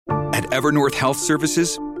At Evernorth Health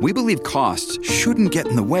Services, we believe costs shouldn't get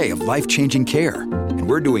in the way of life-changing care, and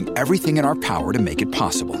we're doing everything in our power to make it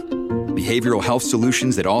possible. Behavioral health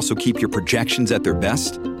solutions that also keep your projections at their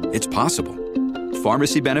best? It's possible.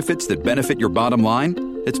 Pharmacy benefits that benefit your bottom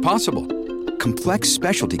line? It's possible. Complex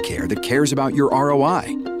specialty care that cares about your ROI?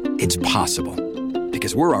 It's possible.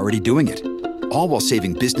 Because we're already doing it. All while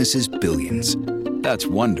saving businesses billions. That's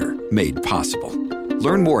Wonder made possible.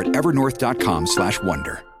 Learn more at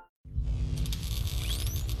evernorth.com/wonder.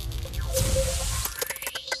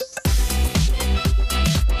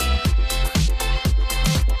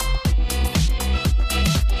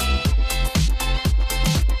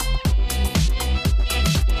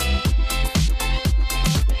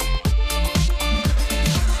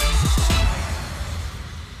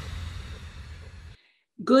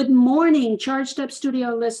 Good morning, Charged Up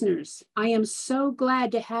Studio listeners. I am so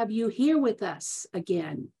glad to have you here with us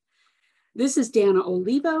again. This is Dana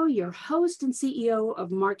Olivo, your host and CEO of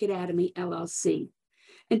Marketatomy LLC.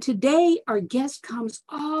 And today our guest comes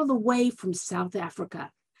all the way from South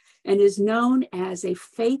Africa and is known as a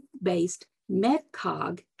faith-based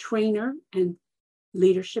Metcog trainer and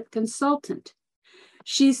leadership consultant.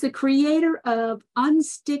 She's the creator of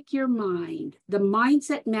Unstick Your Mind, the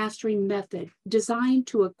mindset mastery method designed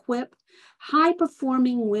to equip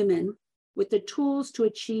high-performing women with the tools to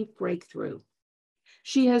achieve breakthrough.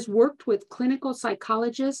 She has worked with clinical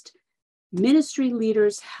psychologists, ministry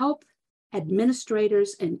leaders, health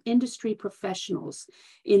administrators, and industry professionals.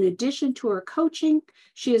 In addition to her coaching,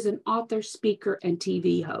 she is an author, speaker, and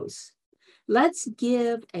TV host. Let's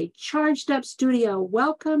give a Charged Up Studio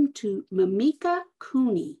welcome to Mimika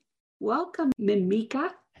Cooney. Welcome, Mimika.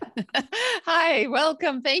 Hi,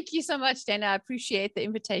 welcome. Thank you so much, Dana. I appreciate the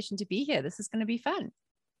invitation to be here. This is going to be fun.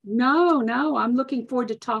 No, I'm looking forward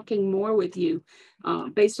to talking more with you.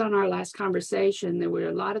 Based on our last conversation, there were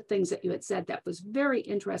a lot of things that you had said that was very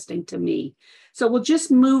interesting to me. So we'll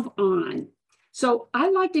just move on. So I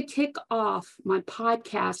like to kick off my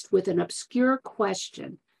podcast with an obscure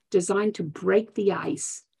question designed to break the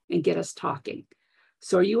ice and get us talking.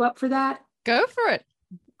 So are you up for that? Go for it.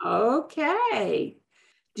 Okay.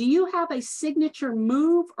 Do you have a signature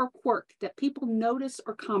move or quirk that people notice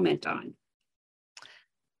or comment on?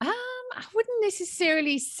 I wouldn't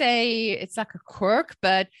necessarily say it's like a quirk,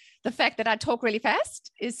 but the fact that I talk really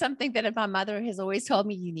fast is something that my mother has always told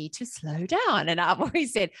me, you need to slow down. And I've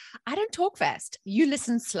always said, I don't talk fast. You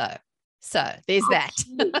listen slow. So there's that.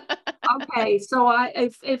 Okay, so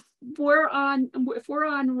if we're on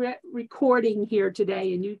recording here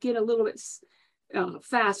today, and you get a little bit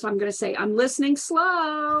fast, I'm going to say I'm listening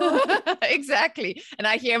slow. Exactly, and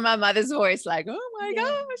I hear my mother's voice like, "Oh my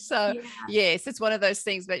gosh!" So yes, it's one of those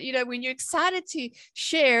things. But when you're excited to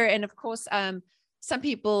share, and of course, some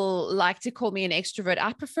people like to call me an extrovert.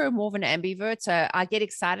 I prefer more of an ambivert. So I get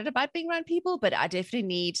excited about being around people, but I definitely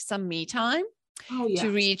need some me time. To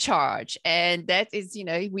recharge. And that is,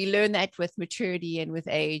 we learn that with maturity and with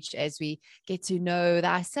age as we get to know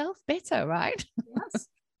thyself better, right? Yes,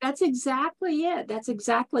 that's exactly it.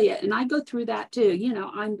 And I go through that too.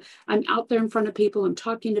 I'm out there in front of people, I'm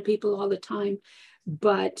talking to people all the time,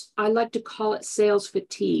 but I like to call it sales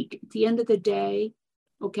fatigue. At the end of the day,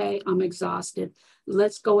 okay, I'm exhausted.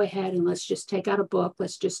 Let's go ahead and let's just take out a book.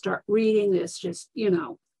 Let's just start reading. Let's just,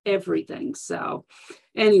 everything. So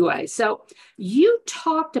anyway, so you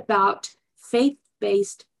talked about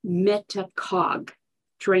faith-based Metcog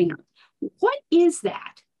trainer. What is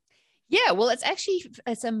that? Yeah, well, it's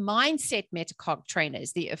a mindset Metcog trainer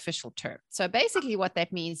is the official term. So basically what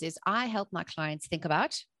that means is I help my clients think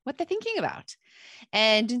about what they're thinking about.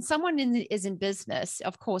 And when someone is in business,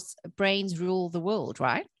 of course, brains rule the world,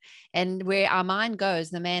 right? And where our mind goes,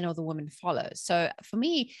 the man or the woman follows. So for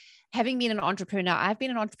me, having been an entrepreneur, I've been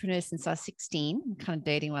an entrepreneur since I was 16. I'm kind of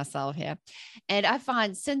dating myself here. And I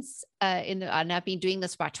find and I've been doing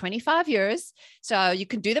this for about 25 years. So you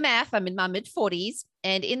can do the math. I'm in my mid 40s.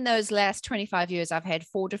 And in those last 25 years, I've had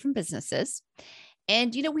 4 different businesses.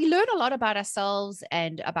 And, we learn a lot about ourselves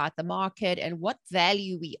and about the market and what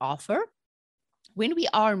value we offer when we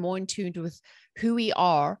are more in tune with who we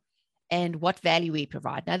are and what value we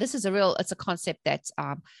provide. Now, this is it's a concept that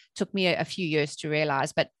took me a few years to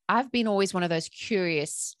realize, but I've been always one of those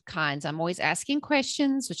curious kinds. I'm always asking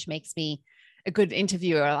questions, which makes me a good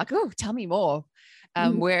interviewer. Like, oh, tell me more.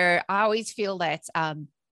 Where I always feel that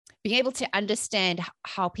being able to understand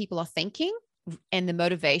how people are thinking and the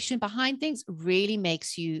motivation behind things really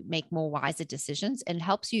makes you make more wiser decisions and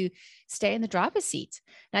helps you stay in the driver's seat.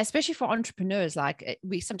 Now, especially for entrepreneurs, like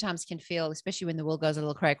we sometimes can feel, especially when the world goes a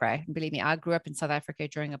little cray-cray. And believe me, I grew up in South Africa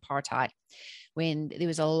during apartheid when there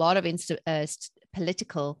was a lot of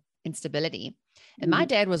political instability. And my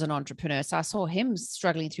dad was an entrepreneur, so I saw him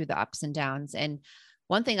struggling through the ups and downs. And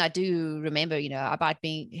one thing I do remember, about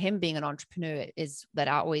him being an entrepreneur is that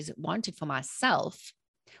I always wanted for myself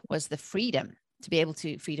was the freedom to be able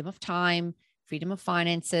to freedom of time, freedom of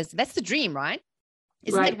finances. That's the dream, right?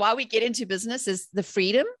 Isn't that why we get into business, is the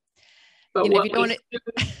freedom? But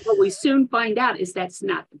what we soon find out is that's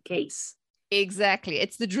not the case. Exactly.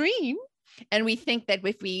 It's the dream. And we think that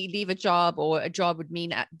if we leave a job, or a job would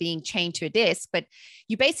mean being chained to a desk, but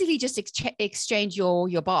you basically just exchange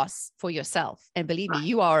your boss for yourself. And believe me,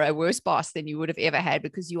 you are a worse boss than you would have ever had,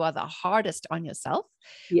 because you are the hardest on yourself.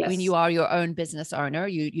 Yes. When you are your own business owner,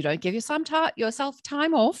 you don't give yourself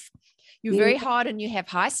time off. You're very hard, and you have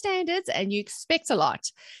high standards, and you expect a lot.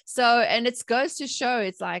 So, and it goes to show,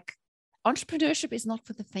 it's like entrepreneurship is not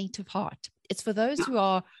for the faint of heart. It's for those who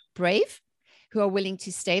are brave, who are willing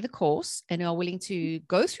to stay the course, and are willing to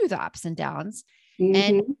go through the ups and downs.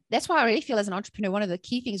 And that's why I really feel, as an entrepreneur, one of the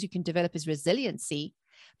key things you can develop is resiliency.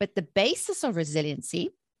 But the basis of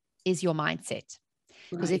resiliency is your mindset.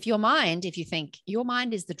 Because if you think your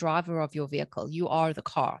mind is the driver of your vehicle, you are the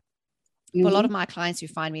car. For a lot of my clients who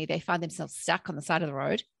find me, they find themselves stuck on the side of the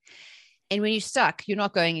road. And when you're stuck, you're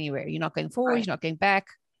not going anywhere. You're not going forward. You're not going back.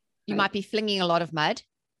 You might be flinging a lot of mud,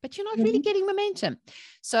 but you're not really getting momentum.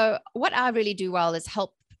 So what I really do well is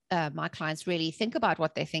help my clients really think about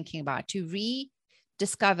what they're thinking about, to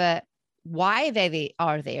rediscover why they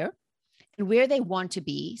are there and where they want to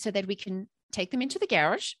be, so that we can take them into the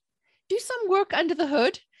garage, do some work under the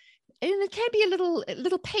hood. And it can be a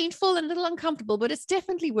little painful and a little uncomfortable, but it's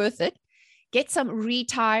definitely worth it. Get some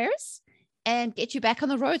retires and get you back on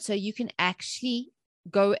the road, so you can actually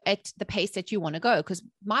go at the pace that you want to go. Because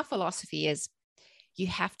my philosophy is, you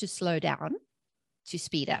have to slow down to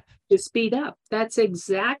speed up. To speed up. That's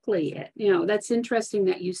exactly it. That's interesting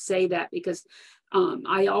that you say that, because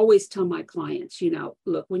I always tell my clients,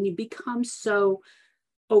 look, when you become so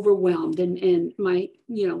overwhelmed, and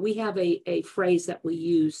we have a phrase that we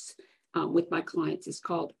use with my clients, is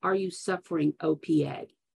called, are you suffering OPA?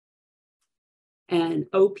 And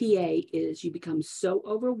OPA is, you become so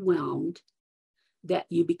overwhelmed that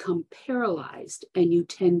you become paralyzed, and you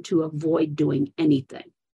tend to avoid doing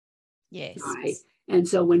anything. Yes. Right. And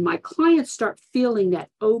so when my clients start feeling that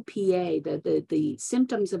OPA, the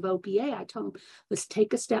symptoms of OPA, I tell them, let's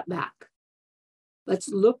take a step back. Let's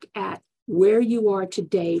look at where you are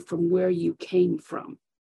today from where you came from.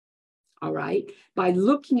 All right. By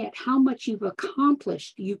looking at how much you've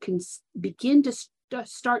accomplished, you can begin to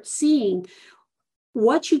start seeing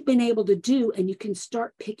what you've been able to do, and you can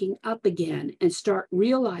start picking up again and start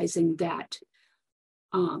realizing that,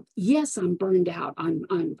 yes, I'm burned out.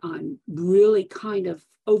 I'm really kind of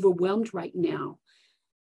overwhelmed right now,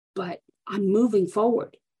 but I'm moving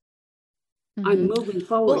forward. I'm moving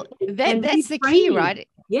forward. Well, that's the key, right?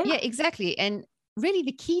 Yeah, exactly. And really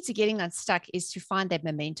the key to getting unstuck is to find that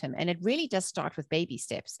momentum. And it really does start with baby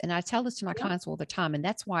steps. And I tell this to my clients all the time. And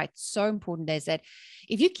that's why it's so important, is that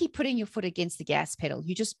if you keep putting your foot against the gas pedal,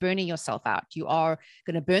 you're just burning yourself out. You are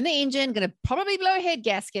going to burn the engine, going to probably blow a head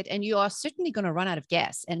gasket, and you are certainly going to run out of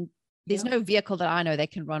gas. And there's no vehicle that I know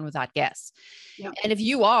that can run without gas. And if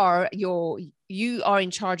you are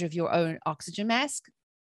in charge of your own oxygen mask,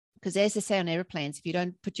 because as they say on airplanes, if you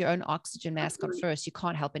don't put your own oxygen mask on first, you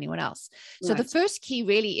can't help anyone else. So the first key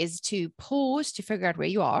really is to pause, to figure out where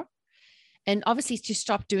you are. And obviously to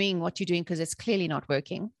stop doing what you're doing, because it's clearly not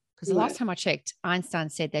working. Because the last time I checked,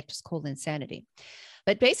 Einstein said that was called insanity.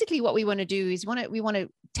 But basically what we want to do is we want to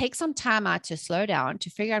take some time out to slow down,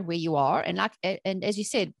 to figure out where you are. And as you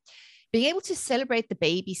said, being able to celebrate the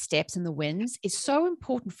baby steps and the wins is so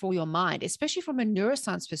important for your mind, especially from a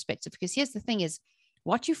neuroscience perspective. Because here's the thing is,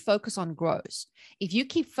 what you focus on grows. If you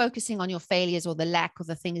keep focusing on your failures or the lack of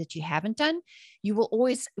the things that you haven't done, you will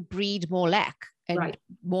always breed more lack and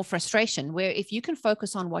more frustration. Where if you can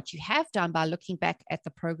focus on what you have done by looking back at the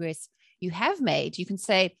progress you have made, you can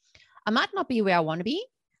say, I might not be where I want to be,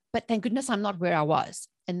 but thank goodness I'm not where I was.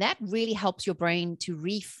 And that really helps your brain to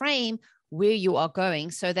reframe where you are going,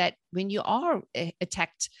 so that when you are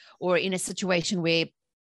attacked or in a situation where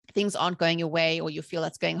things aren't going your way, or you feel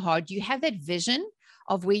that's going hard, you have that vision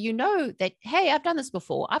of where you know that, hey, I've done this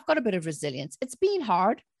before. I've got a bit of resilience. It's been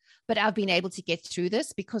hard, but I've been able to get through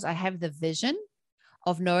this because I have the vision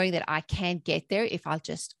of knowing that I can get there if I'll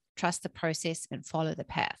just trust the process and follow the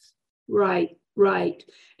path. Right.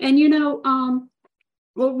 And,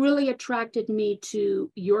 what really attracted me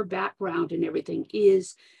to your background and everything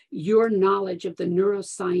is your knowledge of the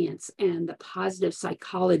neuroscience and the positive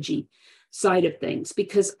psychology side of things,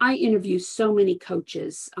 because I interview so many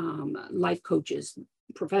coaches, life coaches,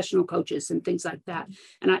 professional coaches and things like that.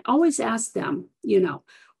 And I always ask them,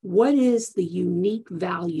 what is the unique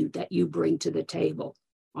value that you bring to the table?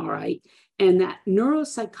 All right. And that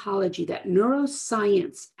neuropsychology, that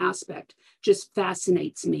neuroscience aspect just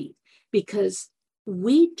fascinates me, because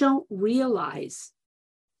we don't realize,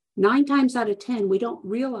 9 times out of 10, we don't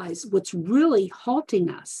realize what's really halting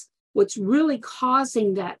us, what's really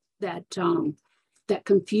causing that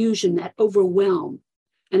confusion, that overwhelm.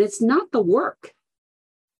 And it's not the work.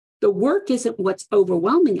 The work isn't what's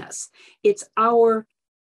overwhelming us. It's our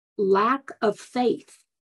lack of faith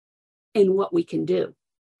in what we can do.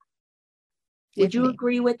 Would you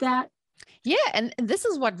agree with that? Yeah. And this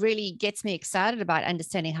is what really gets me excited about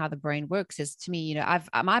understanding how the brain works. Is, to me,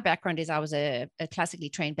 my background is I was a classically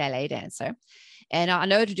trained ballet dancer, and I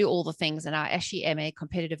know to do all the things. And I actually am a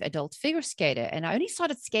competitive adult figure skater. And I only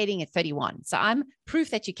started skating at 31. So I'm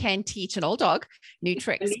proof that you can teach an old dog new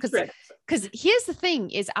tricks. Because here's the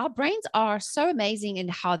thing is, our brains are so amazing in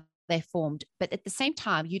how they're formed, but at the same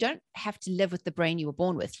time, you don't have to live with the brain you were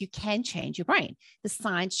born with. You can change your brain. The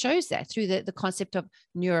science shows that through the concept of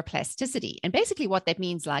neuroplasticity. And basically what that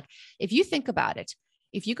means, like, if you think about it,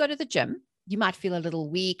 if you go to the gym, you might feel a little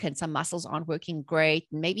weak and some muscles aren't working great.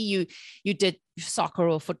 And maybe you did soccer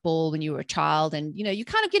or football when you were a child, and you're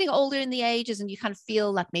kind of getting older in the ages and you kind of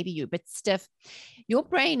feel like maybe you're a bit stiff. Your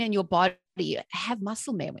brain and your body have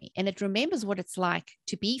muscle memory, and it remembers what it's like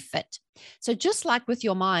to be fit. So just like with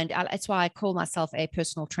your mind, that's why I call myself a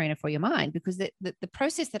personal trainer for your mind, because the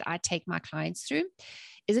process that I take my clients through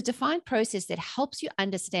is a defined process that helps you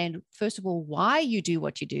understand, first of all, why you do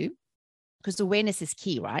what you do. Because awareness is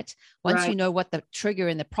key, right? Once you know what the trigger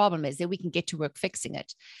and the problem is, then we can get to work fixing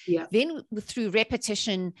it. Yeah. Then through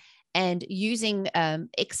repetition and using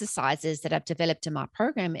exercises that I've developed in my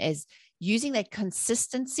program, is using that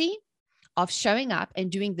consistency of showing up and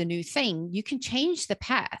doing the new thing, you can change the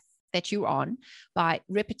path that you're on by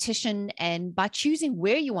repetition and by choosing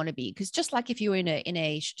where you want to be. Because just like if you're in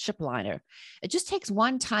a ship liner, it just takes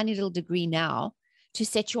one tiny little degree now to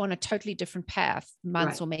set you on a totally different path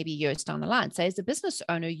months or maybe years down the line. So as a business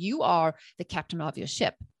owner, you are the captain of your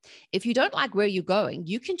ship. If you don't like where you're going,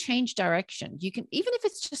 you can change direction. You can, even if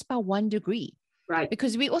it's just by 1 degree, right?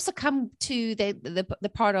 Because we also come to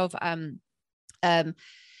the part of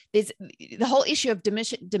there's the whole issue of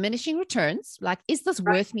diminishing returns. Like, is this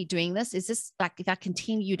worth me doing this? Is this, like, if I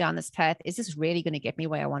continue down this path, is this really going to get me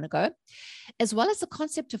where I want to go? As well as the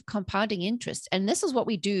concept of compounding interest. And this is what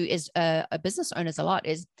we do as a business owners a lot,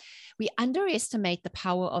 is we underestimate the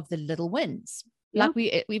power of the little wins. Yeah.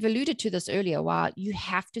 Like we've alluded to this earlier, while you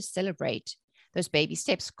have to celebrate those baby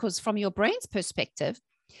steps, because from your brain's perspective,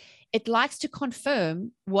 it likes to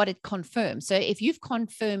confirm what it confirms. So if you've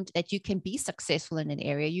confirmed that you can be successful in an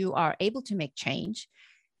area, you are able to make change,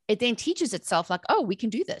 it then teaches itself like, oh, we can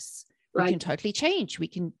do this. Right. We can totally change. We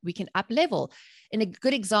can up level. And a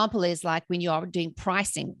good example is like when you are doing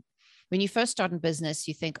pricing. When you first start in business,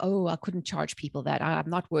 you think, oh, I couldn't charge people that. I'm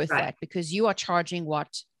not worth that, because you are charging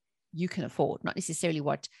what you can afford, not necessarily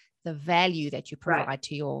what the value that you provide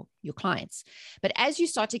to your clients. But as you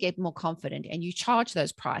start to get more confident and you charge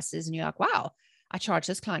those prices and you're like, wow, I charged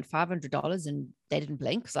this client $500 and they didn't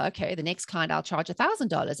blink. So, okay, the next client I'll charge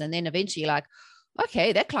 $1,000. And then eventually you're like,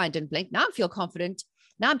 okay, that client didn't blink. Now I feel confident.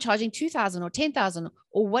 Now I'm charging $2,000 or $10,000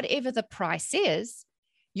 or whatever the price is.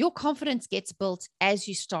 Your confidence gets built as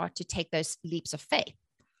you start to take those leaps of faith,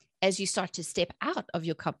 as you start to step out of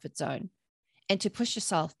your comfort zone and to push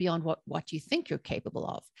yourself beyond what you think you're capable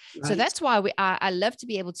of. Right. So that's why I love to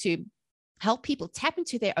be able to help people tap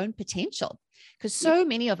into their own potential, because so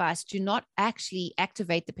many of us do not actually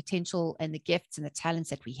activate the potential and the gifts and the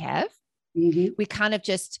talents that we have. Mm-hmm. We kind of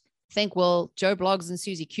just think, well, Joe Bloggs and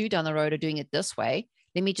Susie Q down the road are doing it this way.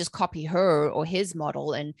 Let me just copy her or his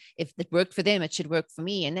model. And if it worked for them, it should work for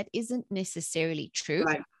me. And that isn't necessarily true.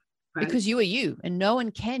 Right. Right. Because you are you and no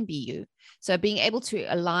one can be you. So being able to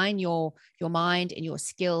align your mind and your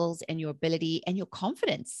skills and your ability and your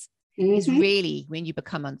confidence is really when you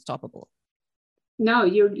become unstoppable. No,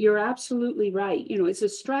 you're absolutely right. As a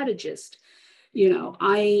strategist,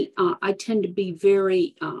 I tend to be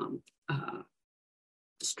very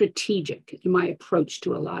strategic in my approach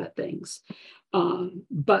to a lot of things.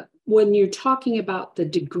 But when you're talking about the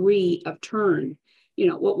degree of turn,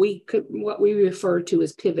 what we refer to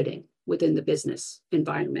as pivoting within the business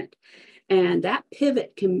environment. And that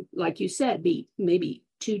pivot can, like you said, be maybe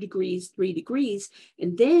 2 degrees, 3 degrees.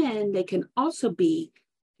 And then they can also be,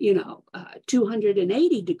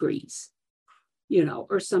 280 degrees,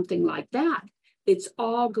 or something like that. It's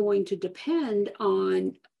all going to depend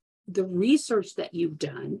on the research that you've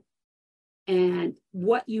done and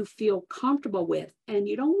what you feel comfortable with. And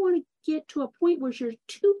you don't want to get to a point where you're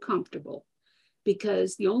too comfortable,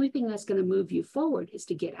 because the only thing that's going to move you forward is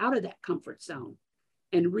to get out of that comfort zone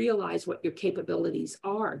and realize what your capabilities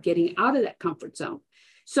are, getting out of that comfort zone.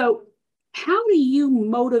 So how do you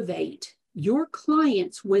motivate your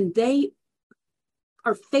clients when they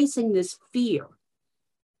are facing this fear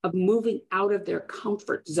of moving out of their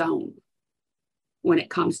comfort zone when it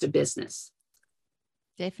comes to business?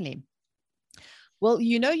 Definitely. Well,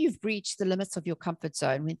 you've reached the limits of your comfort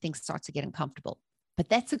zone when things start to get uncomfortable. But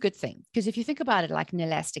that's a good thing, because if you think about it like an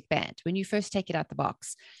elastic band, when you first take it out the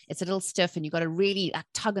box, it's a little stiff and you've got to really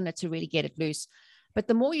tug on it to really get it loose. But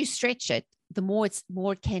the more you stretch it, the more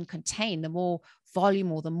it can contain, the more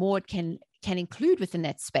volume, or the more it can include within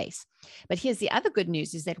that space. But here's the other good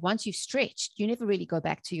news, is that once you've stretched, you never really go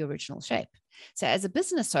back to your original shape. So as a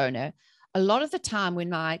business owner, a lot of the time when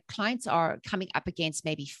my clients are coming up against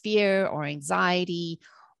maybe fear or anxiety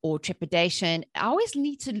or trepidation,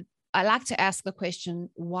 I like to ask the question,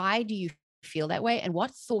 why do you feel that way? And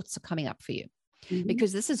what thoughts are coming up for you? Mm-hmm.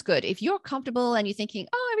 Because this is good. If you're comfortable and you're thinking,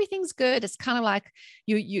 oh, everything's good, it's kind of like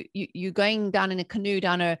you're going down in a canoe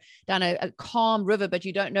down a calm river, but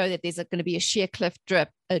you don't know that there's going to be a sheer cliff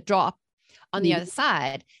drop on the other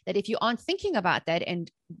side. That if you aren't thinking about that and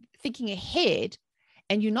thinking ahead,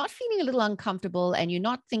 and you're not feeling a little uncomfortable, and you're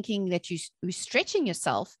not thinking that you're stretching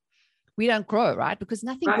yourself, we don't grow, right? Because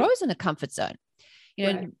nothing grows in a comfort zone.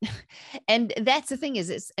 And that's the thing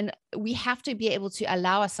and we have to be able to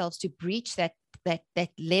allow ourselves to breach that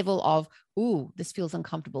level of, ooh, this feels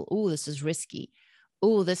uncomfortable. Ooh, this is risky.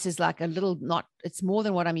 Ooh, this is like it's more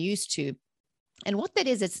than what I'm used to. And what that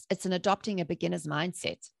is, it's an adopting a beginner's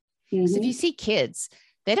mindset. Mm-hmm. So if you see kids,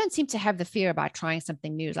 they don't seem to have the fear about trying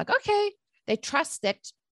something new. It's like, okay, they trust that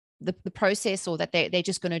the process, or that they're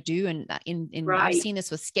just going to do. And I've seen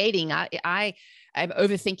this with skating. I'm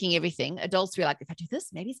overthinking everything. Adults feel like, if I do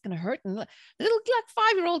this, maybe it's going to hurt. And the little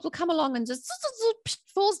 5-year-old will come along and just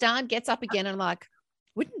falls down, gets up again. And I'm like,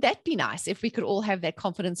 wouldn't that be nice if we could all have that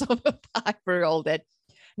confidence of a 5-year-old, that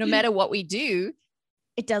no matter what we do,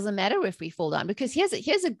 it doesn't matter if we fall down? Because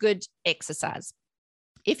here's a good exercise.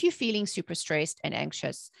 If you're feeling super stressed and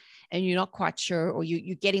anxious, and you're not quite sure, or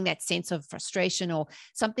you're getting that sense of frustration, or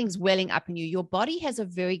something's welling up in you, your body has a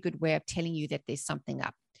very good way of telling you that there's something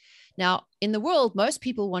up. Now, in the world, most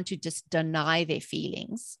people want to just deny their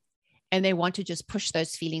feelings, and they want to just push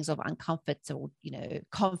those feelings of uncomfort or,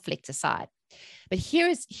 conflict aside. But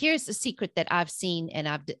here's a secret that I've seen, and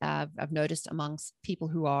I've noticed amongst people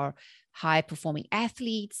who are high performing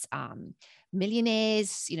athletes,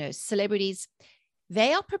 millionaires, celebrities.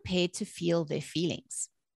 They are prepared to feel their feelings.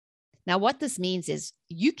 Now, what this means is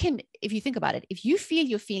if you think about it, if you feel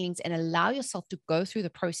your feelings and allow yourself to go through the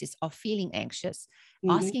process of feeling anxious,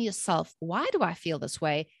 asking yourself, why do I feel this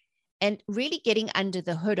way? And really getting under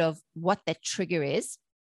the hood of what that trigger is,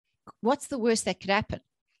 what's the worst that could happen?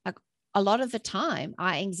 Like, a lot of the time,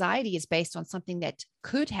 our anxiety is based on something that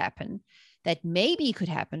could happen, that maybe could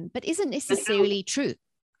happen, but isn't necessarily true.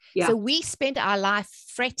 Yeah. So we spend our life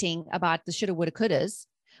fretting about the shoulda, woulda, couldas,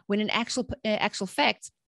 when in actual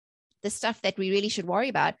fact, the stuff that we really should worry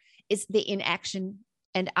about is the inaction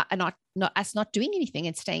and not us not doing anything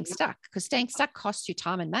and staying stuck, because staying stuck costs you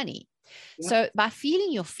time and money. Yeah. So by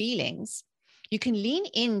feeling your feelings, you can lean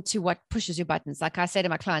into what pushes your buttons. Like I say to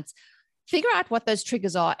my clients, figure out what those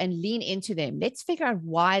triggers are and lean into them. Let's figure out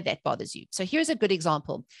why that bothers you. So here's a good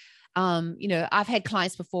example. I've had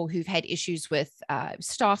clients before who've had issues with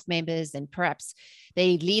staff members, and perhaps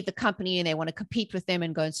they leave the company and they want to compete with them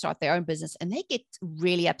and go and start their own business, and they get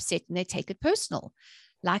really upset and they take it personal,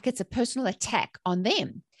 like it's a personal attack on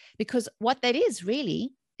them, because what that is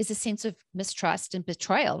really is a sense of mistrust and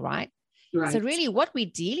betrayal, right? So really what we're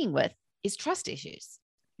dealing with is trust issues.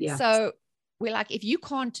 Yeah. So we're like, if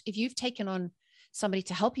you've taken on somebody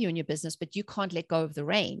to help you in your business, but you can't let go of the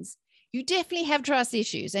reins, you definitely have trust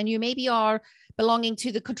issues, and you maybe are belonging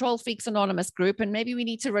to the Control Freaks Anonymous group, and maybe we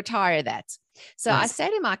need to retire that. So I say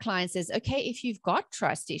to my clients is, okay, if you've got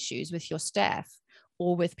trust issues with your staff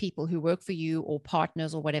or with people who work for you or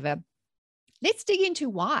partners or whatever, let's dig into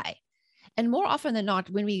why. And more often than not,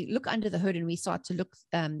 when we look under the hood and we start to look,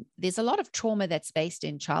 there's a lot of trauma that's based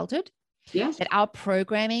in childhood. Yes. That our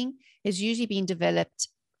programming has usually been developed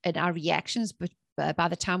and our reactions by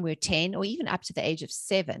the time we're 10 or even up to the age of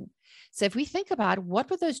 7. So if we think about what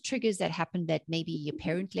were those triggers that happened, that maybe your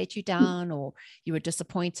parent let you down, or you were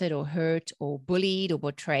disappointed or hurt or bullied or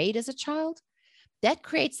betrayed as a child, that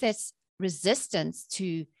creates this resistance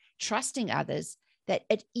to trusting others, that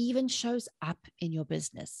it even shows up in your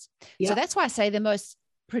business. Yeah. So that's why I say the most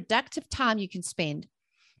productive time you can spend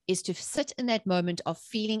is to sit in that moment of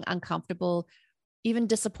feeling uncomfortable, even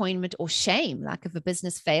disappointment or shame. Like if a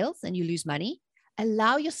business fails and you lose money,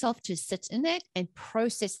 allow yourself to sit in that and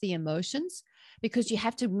process the emotions, because you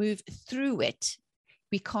have to move through it.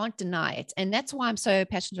 We can't deny it. And that's why I'm so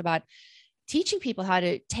passionate about teaching people how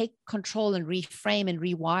to take control and reframe and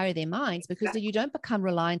rewire their minds, because you don't become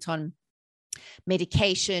reliant on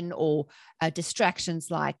medication or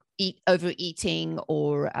distractions like overeating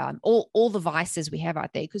or all the vices we have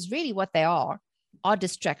out there, because really what they are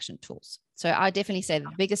distraction tools. So I definitely say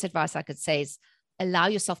the biggest advice I could say is allow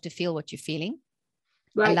yourself to feel what you're feeling,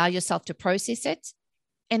 allow yourself to process it,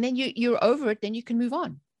 and then you're over it, then you can move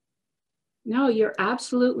on. No, you're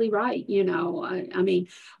absolutely right. I mean,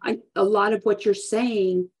 a lot of what you're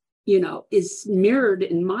saying, is mirrored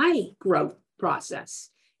in my growth process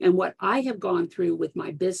and what I have gone through with my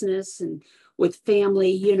business and with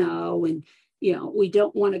family, and, we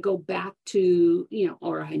don't want to go back to,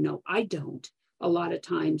 or I know I don't, a lot of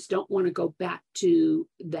times don't want to go back to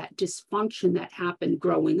that dysfunction that happened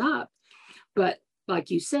growing up. But like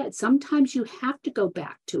you said, sometimes you have to go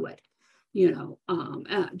back to it.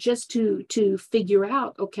 Just to figure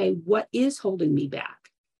out, okay, what is holding me back?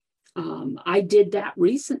 I did that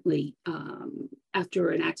recently after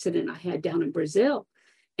an accident I had down in Brazil,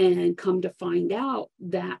 and come to find out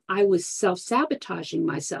that I was self-sabotaging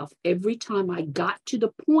myself every time I got to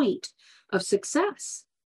the point of success.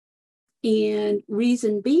 And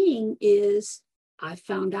reason being is I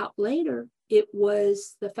found out later it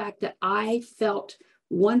was the fact that I felt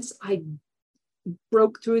once I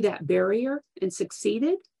broke through that barrier and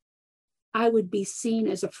succeeded, I would be seen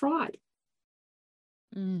as a fraud.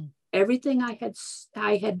 Everything I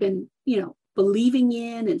had been, believing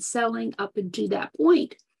in and selling up until that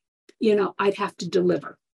point, I'd have to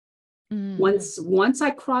deliver. Once I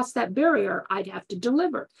crossed that barrier, I'd have to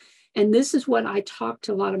deliver. And this is what I talk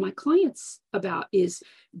to a lot of my clients about is,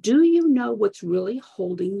 do you know what's really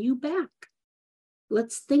holding you back?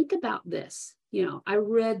 Let's think about this. I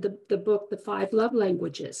read the book, The 5 Love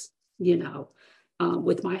Languages,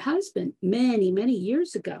 with my husband many, many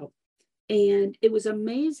years ago. And it was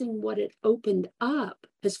amazing what it opened up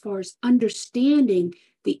as far as understanding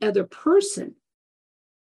the other person.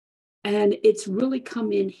 And it's really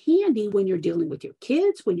come in handy when you're dealing with your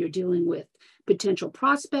kids, when you're dealing with potential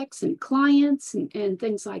prospects and clients and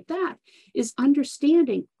things like that, is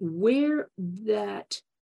understanding where that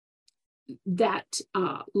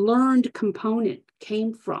learned component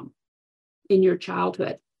came from in your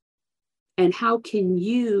childhood, and how can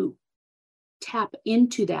you tap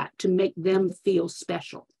into that to make them feel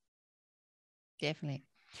special. Definitely.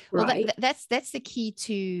 Right. Well, that's the key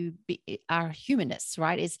to our humanness,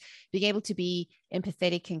 right? Is being able to be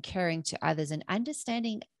empathetic and caring to others and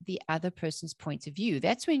understanding the other person's point of view.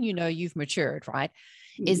 That's when you've matured, right?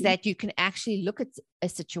 Is that you can actually look at a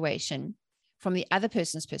situation from the other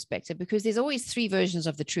person's perspective, because there's always 3 versions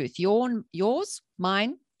of the truth: yours,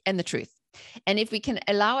 mine, and the truth. And if we can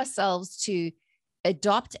allow ourselves to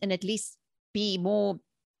adopt and at least be more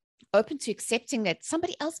open to accepting that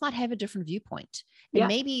somebody else might have a different viewpoint, and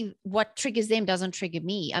maybe what triggers them doesn't trigger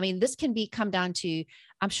me. I mean, this can come down to,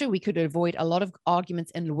 I'm sure we could avoid a lot of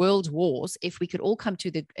arguments and world wars if we could all come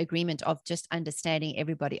to the agreement of just understanding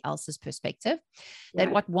everybody else's perspective,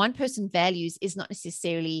 that what one person values is not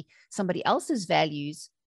necessarily somebody else's values,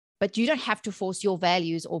 but you don't have to force your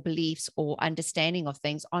values or beliefs or understanding of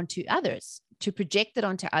things onto others, to project it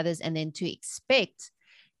onto others, and then to expect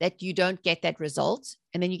that you don't get that result,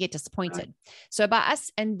 and then you get disappointed. Right. So by us,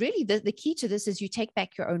 and really the key to this is you take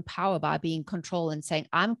back your own power by being in control and saying,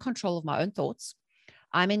 I'm in control of my own thoughts,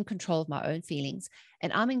 I'm in control of my own feelings,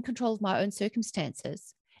 and I'm in control of my own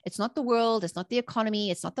circumstances. It's not the world, it's not the economy,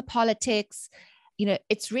 it's not the politics.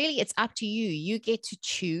 It's up to you. You get to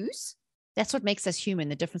choose. That's what makes us human.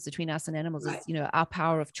 The difference between us and animals is, our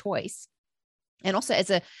power of choice. And also as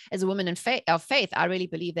a woman of faith, I really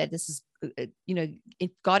believe that this is,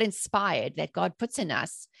 God inspired, that God puts in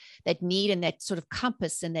us that need and that sort of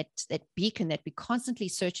compass and that beacon that we're constantly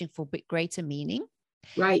searching for greater meaning,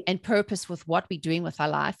 right, and purpose with what we're doing with our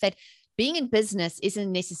life. That being in business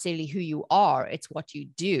isn't necessarily who you are, it's what you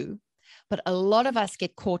do. But a lot of us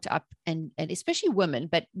get caught up, and especially women,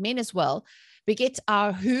 but men as well, we get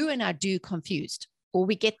our who and our do confused, or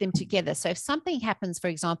we get them together. So if something happens, for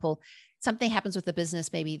example, something happens with the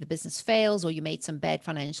business, maybe the business fails, or you made some bad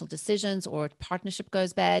financial decisions, or a partnership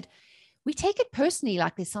goes bad, we take it personally,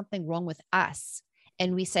 like there's something wrong with us.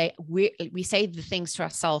 And we say the things to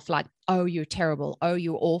ourselves like, oh, you're terrible. Oh,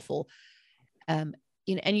 you're awful. And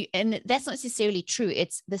that's not necessarily true.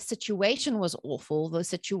 It's the situation was awful. The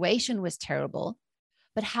situation was terrible,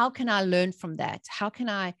 but how can I learn from that? How can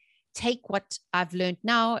I take what I've learned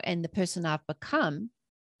now and the person I've become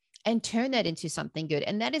and turn that into something good?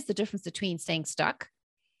 And that is the difference between staying stuck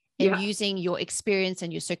and using your experience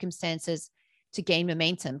and your circumstances to gain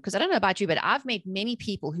momentum. Because I don't know about you, but I've met many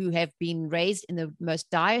people who have been raised in the most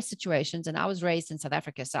dire situations. And I was raised in South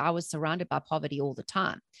Africa, so I was surrounded by poverty all the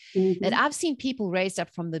time. That I've seen people raised up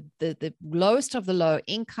from the lowest of the low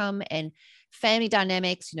income and family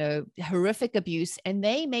dynamics, horrific abuse, and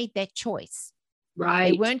they made that choice.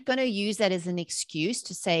 Right. They weren't going to use that as an excuse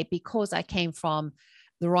to say, because I came from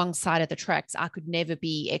the wrong side of the tracks, I could never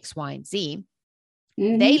be X, Y, and Z.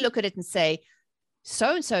 They look at it and say,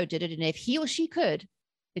 so-and-so did it. And if he or she could,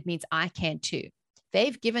 it means I can too.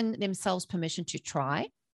 They've given themselves permission to try.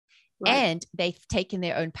 Right. And they've taken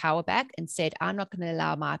their own power back and said, I'm not going to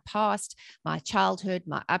allow my past, my childhood,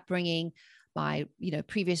 my upbringing, my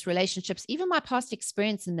previous relationships, even my past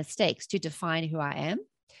experience and mistakes to define who I am,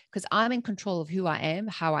 because I'm in control of who I am,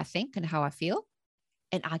 how I think, and how I feel.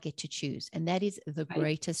 And I get to choose. And that is the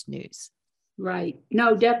greatest news. Right.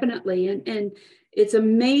 No, definitely. And it's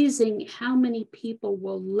amazing how many people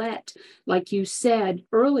will let, like you said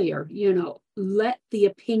earlier, let the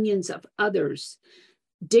opinions of others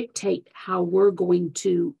dictate how we're going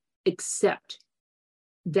to accept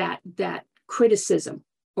that criticism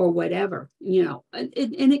or whatever, and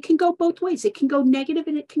it can go both ways. It can go negative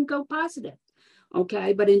and it can go positive.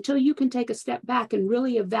 Okay. But until you can take a step back and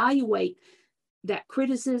really evaluate that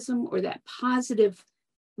criticism or that positive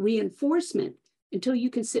reinforcement, until you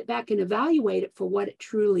can sit back and evaluate it for what it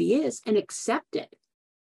truly is and accept it,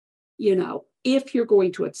 if you're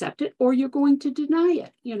going to accept it or you're going to deny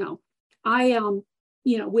it.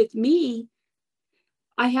 With me,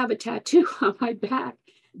 I have a tattoo on my back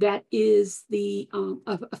that is a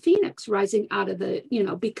phoenix rising out of the,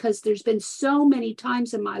 because there's been so many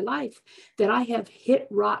times in my life that I have hit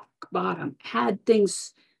rock bottom, had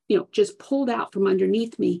things, just pulled out from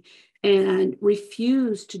underneath me, and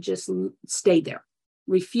refused to just stay there,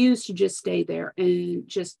 and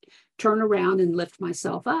just turn around and lift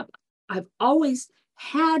myself up. I've always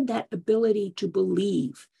had that ability to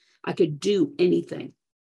believe I could do anything.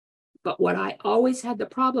 But what I always had the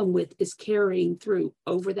problem with is carrying through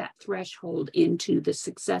over that threshold into the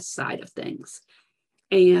success side of things.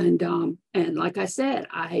 And like I said,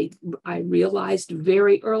 I realized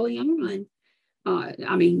very early on,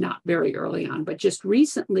 not very early on, but just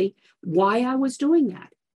recently, why I was doing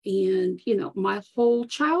that. And, my whole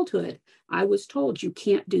childhood, I was told you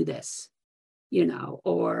can't do this,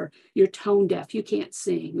 or you're tone deaf, you can't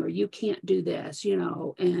sing, or you can't do this,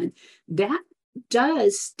 and that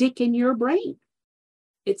does stick in your brain.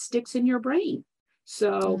 It sticks in your brain.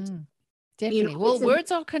 So definitely. Words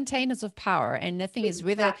are containers of power. And the thing is,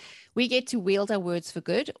 whether we get to wield our words for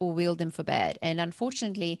good or wield them for bad. And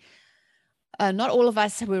unfortunately, not all of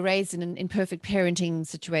us were raised in perfect parenting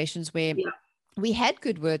situations where we had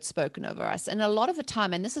good words spoken over us. And a lot of the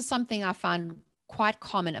time, and this is something I find quite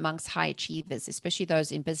common amongst high achievers, especially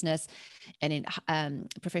those in business and in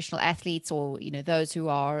professional athletes, or those who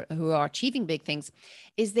are achieving big things,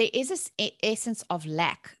 is there is this essence of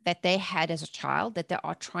lack that they had as a child that they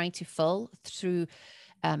are trying to fill through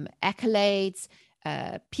accolades,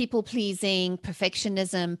 people pleasing,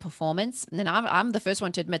 perfectionism, performance. And then I'm the first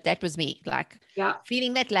one to admit that was me,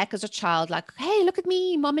 feeling that lack as a child, like, hey, look at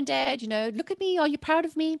me, mom and dad, look at me, are you proud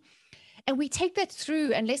of me? And we take that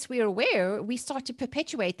through, unless we're aware, we start to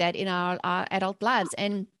perpetuate that in our adult lives.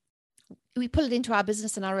 And we pull it into our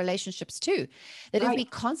business and our relationships too. That if we're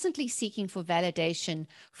constantly seeking for validation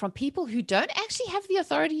from people who don't actually have the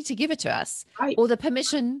authority to give it to us, or the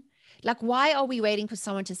permission, like, why are we waiting for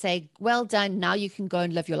someone to say, well done, now you can go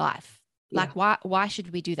and live your life? Like, why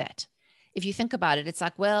should we do that? If you think about it, it's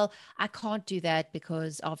like, well, I can't do that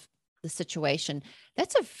because of the situation.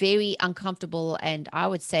 That's a very uncomfortable, and I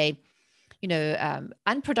would say,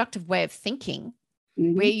 unproductive way of thinking,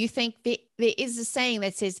 where you think there is a saying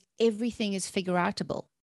that says everything is figure outable.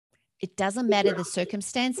 It doesn't matter the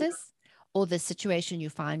circumstances or the situation you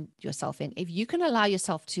find yourself in. If you can allow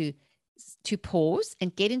yourself to pause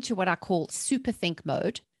and get into what I call super think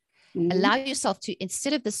mode, allow yourself to,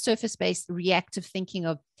 instead of the surface-based reactive thinking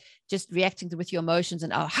of just reacting with your emotions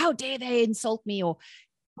and, oh, how dare they insult me, or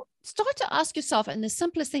start to ask yourself, and the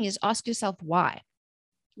simplest thing is ask yourself why.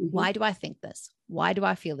 Why do I think this? Why do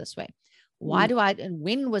I feel this way? Why do I, and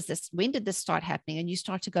when did this start happening? And you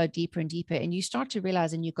start to go deeper and deeper, and you start to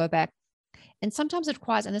realize, and you go back. And sometimes it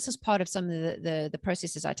requires, and this is part of some of the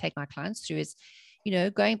processes I take my clients through, is,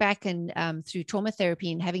 going back and through trauma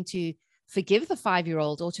therapy and having to forgive the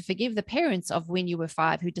 5-year-old, or to forgive the parents of when you were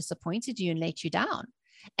 5 who disappointed you and let you down.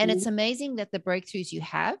 And it's amazing that the breakthroughs you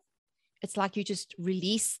have, it's like you just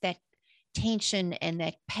release that tension and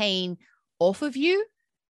that pain off of you.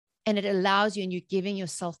 And it allows you, and you're giving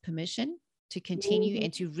yourself permission to continue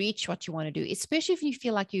and to reach what you want to do, especially if you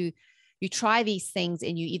feel like you try these things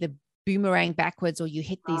and you either boomerang backwards or you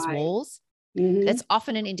hit these walls. That's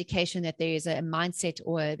often an indication that there is a mindset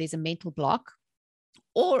or there's a mental block,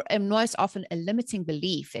 or most often a limiting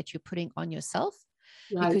belief that you're putting on yourself.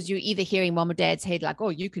 Because you're either hearing mom or dad's head like, oh,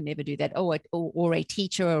 you can never do that. Oh, or a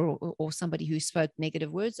teacher or somebody who spoke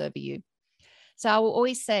negative words over you. So I will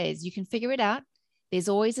always say is you can figure it out. There's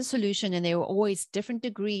always a solution, and there are always different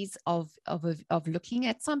degrees of looking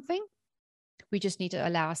at something. We just need to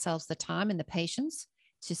allow ourselves the time and the patience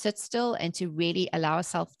to sit still and to really allow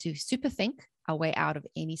ourselves to super think our way out of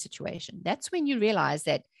any situation. That's when you realize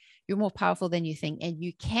that you're more powerful than you think, and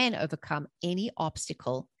you can overcome any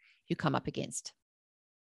obstacle you come up against.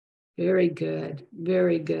 Very good.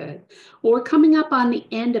 Very good. Well, we're coming up on the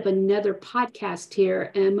end of another podcast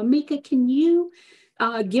here. And Mamika, can you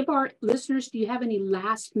give our listeners, do you have any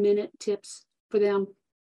last minute tips for them?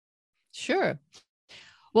 Sure.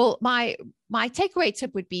 Well, my takeaway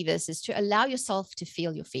tip would be this, is to allow yourself to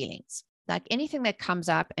feel your feelings. Like anything that comes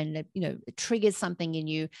up and, it triggers something in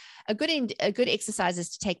you, a good exercise is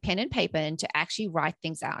to take pen and paper and to actually write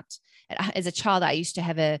things out. As a child, I used to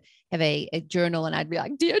have a journal, and I'd be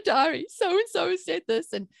like, dear diary, so-and-so said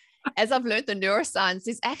this. And as I've learned the neuroscience,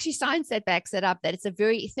 there's actually science that backs it up, that it's a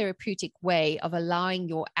very therapeutic way of allowing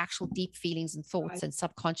your actual deep feelings and thoughts and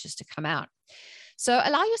subconscious to come out. So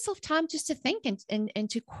allow yourself time just to think and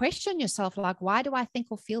to question yourself, like, why do I think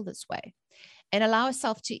or feel this way? And allow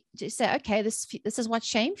yourself to say, okay, this is what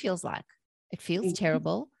shame feels like. It feels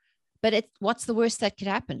terrible, but what's the worst that could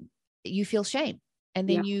happen? You feel shame, and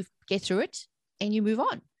then you get through it and you move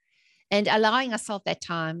on. And allowing yourself that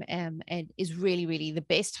time and is really, really the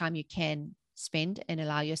best time you can spend, and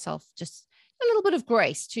allow yourself just a little bit of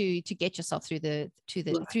grace to get yourself through the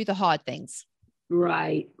hard things.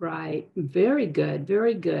 Right. Very good.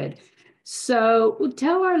 Very good. So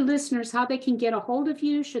tell our listeners how they can get a hold of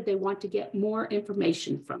you should they want to get more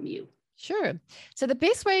information from you. Sure. So the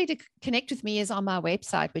best way to connect with me is on my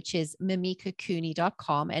website, which is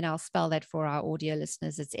mamikacooney.com. And I'll spell that for our audio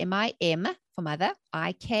listeners. It's MIM for mother,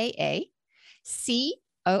 IKACOON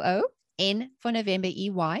for November,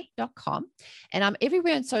 EY.com. And I'm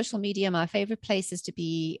everywhere on social media. My favorite places to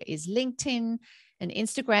be is LinkedIn and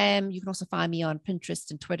Instagram. You can also find me on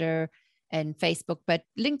Pinterest and Twitter and Facebook, but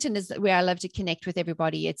LinkedIn is where I love to connect with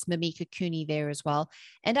everybody. It's Mamika Cooney there as well.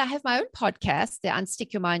 And I have my own podcast, the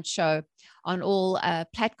Unstick Your Mind Show, on all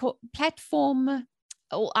platform,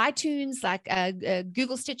 all iTunes, like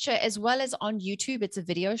Google Stitcher, as well as on YouTube. It's a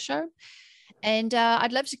video show. And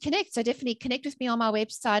I'd love to connect. So definitely connect with me on my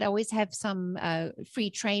website. I always have some free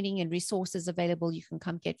training and resources available you can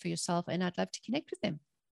come get for yourself. And I'd love to connect with them.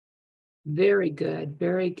 Very good.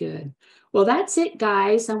 Very good. Well, that's it,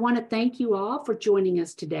 guys. I want to thank you all for joining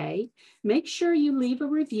us today. Make sure you leave a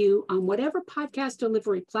review on whatever podcast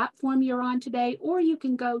delivery platform you're on today, or you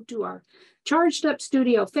can go to our Charged Up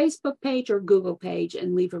Studio Facebook page or Google page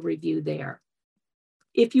and leave a review there.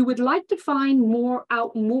 If you would like to find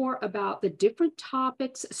out more about the different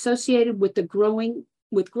topics associated with growing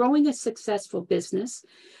a successful business,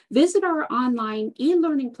 visit our online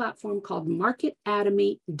e-learning platform called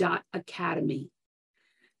marketatomy.academy.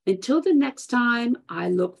 Until the next time, I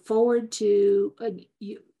look forward to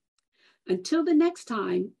Until the next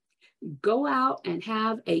time, go out and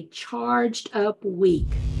have a charged up week.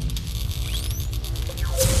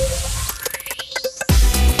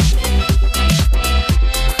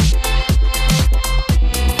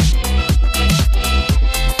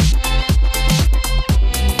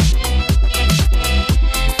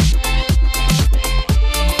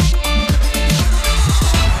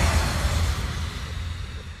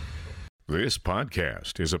 This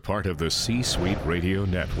podcast is a part of the C-Suite Radio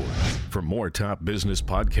Network. For more top business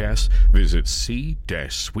podcasts, visit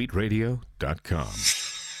c-suiteradio.com.